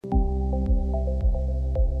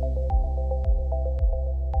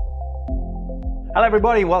Hello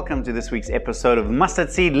everybody, welcome to this week's episode of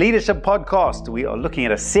Mustard Seed Leadership Podcast. We are looking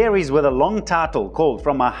at a series with a long title called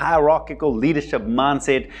From a Hierarchical Leadership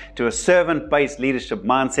Mindset to a Servant-Based Leadership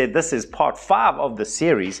Mindset. This is part 5 of the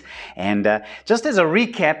series. And just as a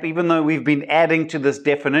recap, even though we've been adding to this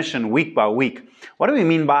definition week by week, what do we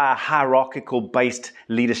mean by a hierarchical-based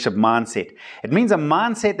leadership mindset? It means a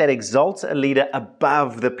mindset that exalts a leader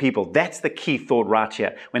above the people. That's the key thought right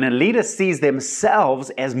here. When a leader sees themselves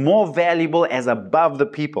as more valuable as above the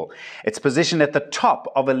people, it's positioned at the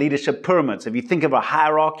top of a leadership pyramid. So if you think of a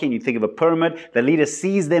hierarchy and you think of a pyramid, the leader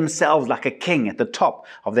sees themselves like a king at the top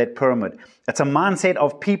of that pyramid. It's a mindset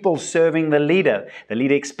of people serving the leader. The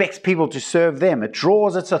leader expects people to serve them. It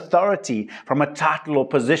draws its authority from a title or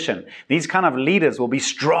position. These kind of leaders will be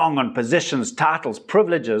strong on positions, titles,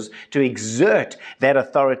 privileges to exert that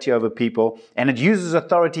authority over people, and it uses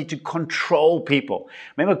authority to control people.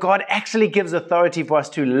 Remember, God actually gives authority for us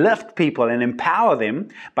to lift people and empower them,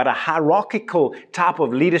 but a hierarchical type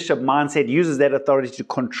of leadership mindset uses that authority to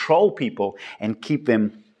control people and keep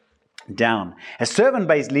them down. A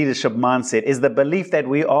servant-based leadership mindset is the belief that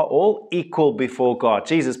we are all equal before God.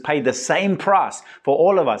 Jesus paid the same price for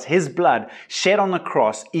all of us. His blood shed on the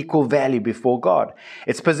cross, equal value before God.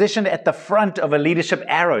 It's positioned at the front of a leadership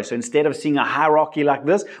arrow. So instead of seeing a hierarchy like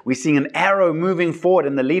this, we're seeing an arrow moving forward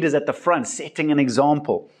and the leaders at the front setting an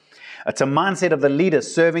example. It's a mindset of the leader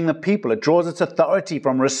serving the people. It draws its authority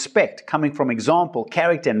from respect, coming from example,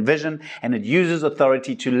 character, and vision, and it uses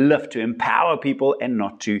authority to lift, to empower people, and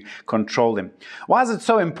not to control them. Why is it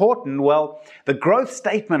so important? Well, the growth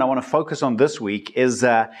statement I want to focus on this week is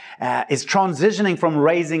transitioning from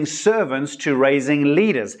raising servants to raising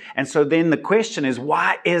leaders. And so then the question is,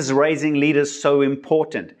 why is raising leaders so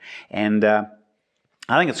important? And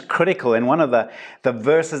I think it's critical, and one of the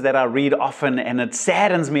verses that I read often, and it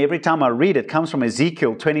saddens me every time I read it, comes from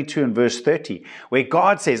Ezekiel 22 and verse 30, where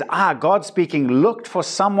God says, God speaking, looked for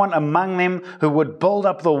someone among them who would build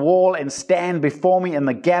up the wall and stand before me in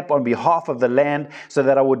the gap on behalf of the land, so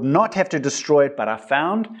that I would not have to destroy it, but I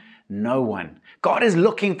found no one. God is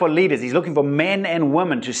looking for leaders. He's looking for men and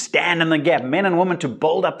women to stand in the gap, men and women to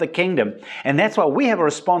build up the kingdom. And that's why we have a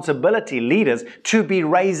responsibility, leaders, to be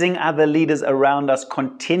raising other leaders around us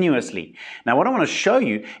continuously. Now, what I want to show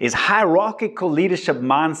you is hierarchical leadership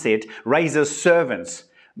mindset raises servants.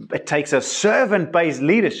 It takes a servant-based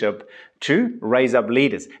leadership to raise up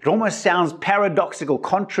leaders. It almost sounds paradoxical,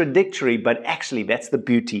 contradictory, but actually that's the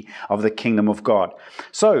beauty of the kingdom of God.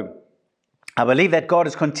 So, I believe that God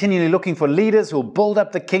is continually looking for leaders who will build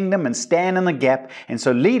up the kingdom and stand in the gap. And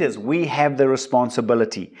so leaders, we have the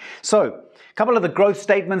responsibility. So a couple of the growth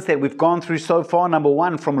statements that we've gone through so far. Number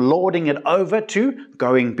 1, from lording it over to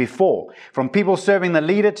going before. From people serving the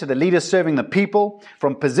leader to the leader serving the people.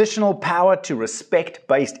 From positional power to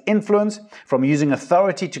respect-based influence. From using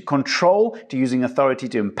authority to control to using authority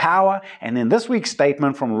to empower. And then this week's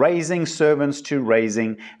statement, from raising servants to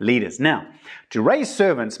raising leaders. Now, to raise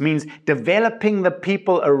servants means developing the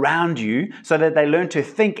people around you so that they learn to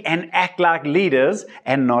think and act like leaders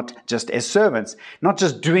and not just as servants. Not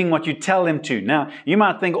just doing what you tell them to. Now, you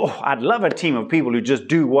might think, I'd love a team of people who just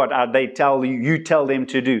do what they tell you tell them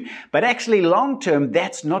to do. But actually, long term,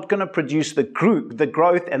 that's not going to produce the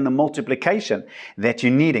growth and the multiplication that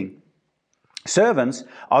you're needing. Servants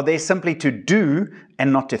are there simply to do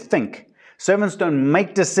and not to think. Servants don't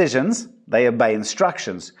make decisions, they obey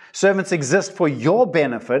instructions. Servants exist for your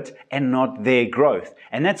benefit and not their growth.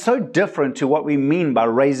 And that's so different to what we mean by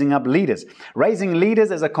raising up leaders. Raising leaders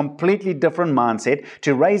is a completely different mindset.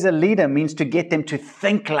 To raise a leader means to get them to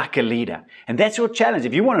think like a leader. And that's your challenge.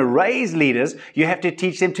 If you want to raise leaders, you have to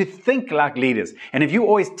teach them to think like leaders. And if you're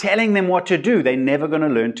always telling them what to do, they're never going to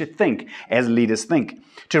learn to think as leaders think.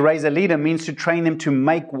 To raise a leader means to train them to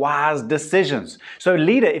make wise decisions. So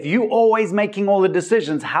leader, if you're always making all the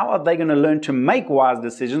decisions, how are they going to learn to make wise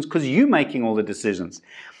decisions? Because you're making all the decisions.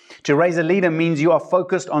 To raise a leader means you are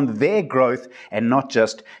focused on their growth and not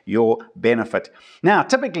just your benefit. Now,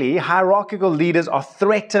 typically, hierarchical leaders are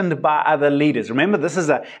threatened by other leaders. Remember, this is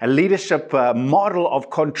a leadership model of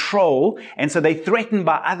control, and so they're threatened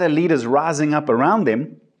by other leaders rising up around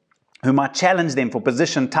them who might challenge them for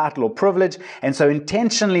position, title, or privilege, and so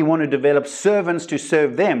intentionally want to develop servants to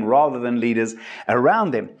serve them rather than leaders around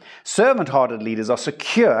them. Servant-hearted leaders are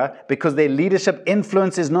secure because their leadership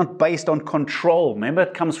influence is not based on control. Remember,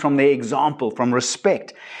 it comes from their example, from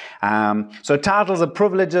respect. So titles are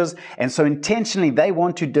privileges, and so intentionally they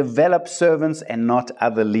want to develop servants and not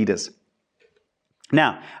other leaders.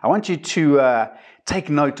 Now, I want you to take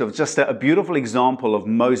note of just a beautiful example of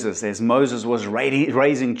Moses, as Moses was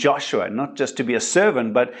raising Joshua, not just to be a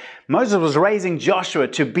servant, but Moses was raising Joshua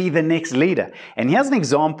to be the next leader. And here's an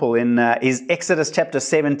example in Exodus chapter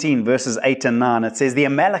 17, verses 8 and 9. It says, the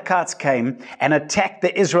Amalekites came and attacked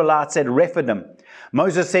the Israelites at Rephidim.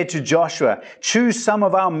 Moses said to Joshua, choose some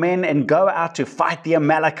of our men and go out to fight the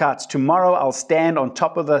Amalekites. Tomorrow I'll stand on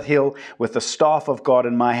top of the hill with the staff of God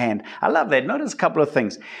in my hand. I love that. Notice a couple of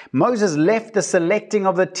things. Moses left the selecting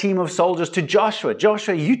of the team of soldiers to Joshua.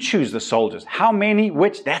 Joshua, you choose the soldiers. How many,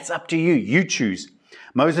 which, that's up to you. You choose.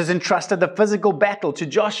 Moses entrusted the physical battle to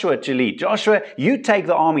Joshua to lead. Joshua, you take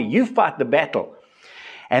the army. You fight the battle.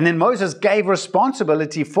 And then Moses gave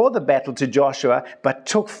responsibility for the battle to Joshua, but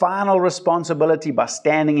took final responsibility by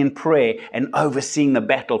standing in prayer and overseeing the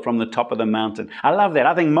battle from the top of the mountain. I love that.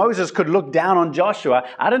 I think Moses could look down on Joshua.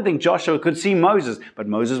 I don't think Joshua could see Moses, but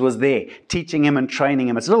Moses was there, teaching him and training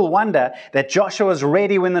him. It's little wonder that Joshua was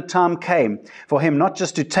ready when the time came for him not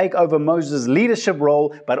just to take over Moses' leadership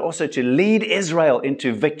role, but also to lead Israel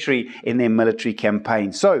into victory in their military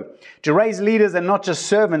campaign. So, to raise leaders and not just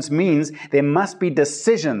servants means there must be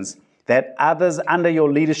decisions that others under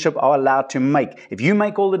your leadership are allowed to make. If you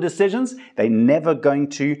make all the decisions, they're never going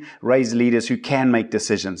to raise leaders who can make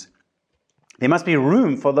decisions. There must be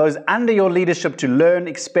room for those under your leadership to learn,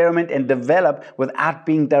 experiment, and develop without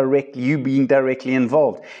being directly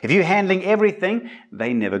involved. If you're handling everything,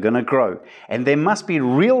 they're never going to grow. And there must be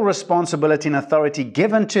real responsibility and authority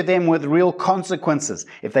given to them with real consequences.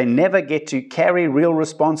 If they never get to carry real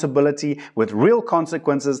responsibility with real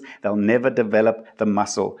consequences, they'll never develop the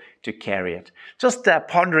muscle to carry it. Just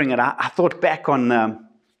pondering it, I thought back on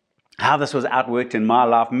how this was outworked in my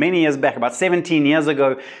life. Many years back, about 17 years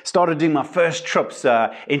ago, started doing my first trips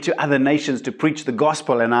into other nations to preach the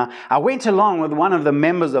gospel. And I went along with one of the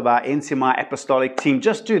members of our NCMI apostolic team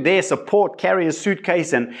just to their support, carry a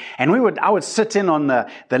suitcase. And I would sit in on the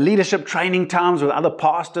leadership training times with other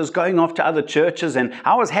pastors, going off to other churches. And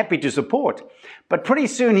I was happy to support. But pretty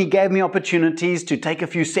soon he gave me opportunities to take a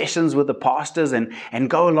few sessions with the pastors and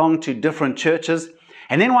go along to different churches.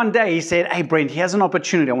 And then one day he said, hey, Brent, here's an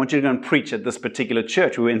opportunity. I want you to go and preach at this particular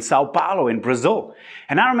church. We were in Sao Paulo in Brazil.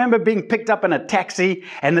 And I remember being picked up in a taxi,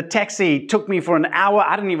 and the taxi took me for an hour.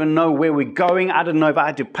 I didn't even know where we're going. I didn't know if I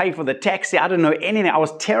had to pay for the taxi. I didn't know anything. I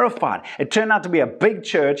was terrified. It turned out to be a big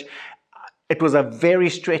church. It was a very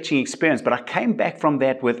stretching experience, but I came back from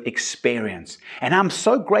that with experience. And I'm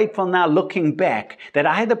so grateful now looking back that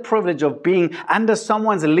I had the privilege of being under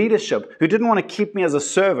someone's leadership who didn't want to keep me as a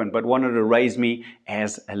servant, but wanted to raise me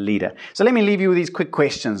as a leader. So let me leave you with these quick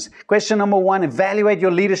questions. Question number 1, evaluate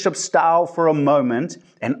your leadership style for a moment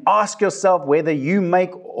and ask yourself whether you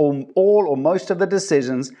make all or most of the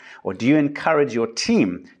decisions, or do you encourage your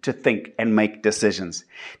team to think and make decisions?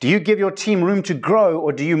 Do you give your team room to grow,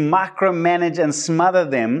 or do you micromanage and smother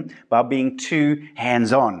them by being too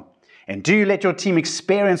hands-on? And do you let your team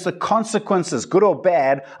experience the consequences, good or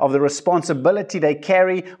bad, of the responsibility they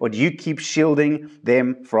carry, or do you keep shielding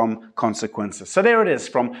them from consequences? So there it is,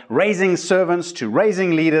 from raising servants to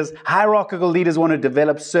raising leaders. Hierarchical leaders want to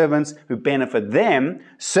develop servants who benefit them.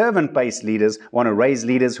 Servant-based leaders want to raise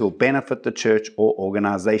leaders who will benefit the church or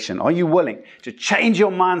organization. Are you willing to change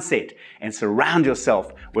your mindset and surround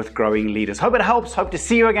yourself with growing leaders? Hope it helps. Hope to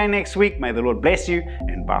see you again next week. May the Lord bless you,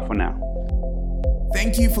 and bye for now.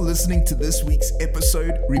 Thank you for listening to this week's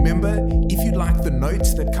episode. Remember, if you like the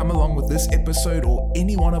notes that come along with this episode or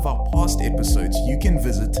any one of our past episodes, you can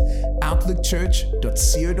visit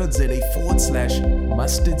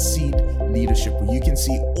outlookchurch.co.za/mustardseed leadership, where you can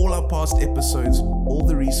see all our past episodes, all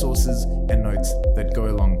the resources and notes that go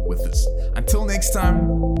along with this. Until next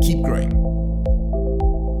time, keep growing.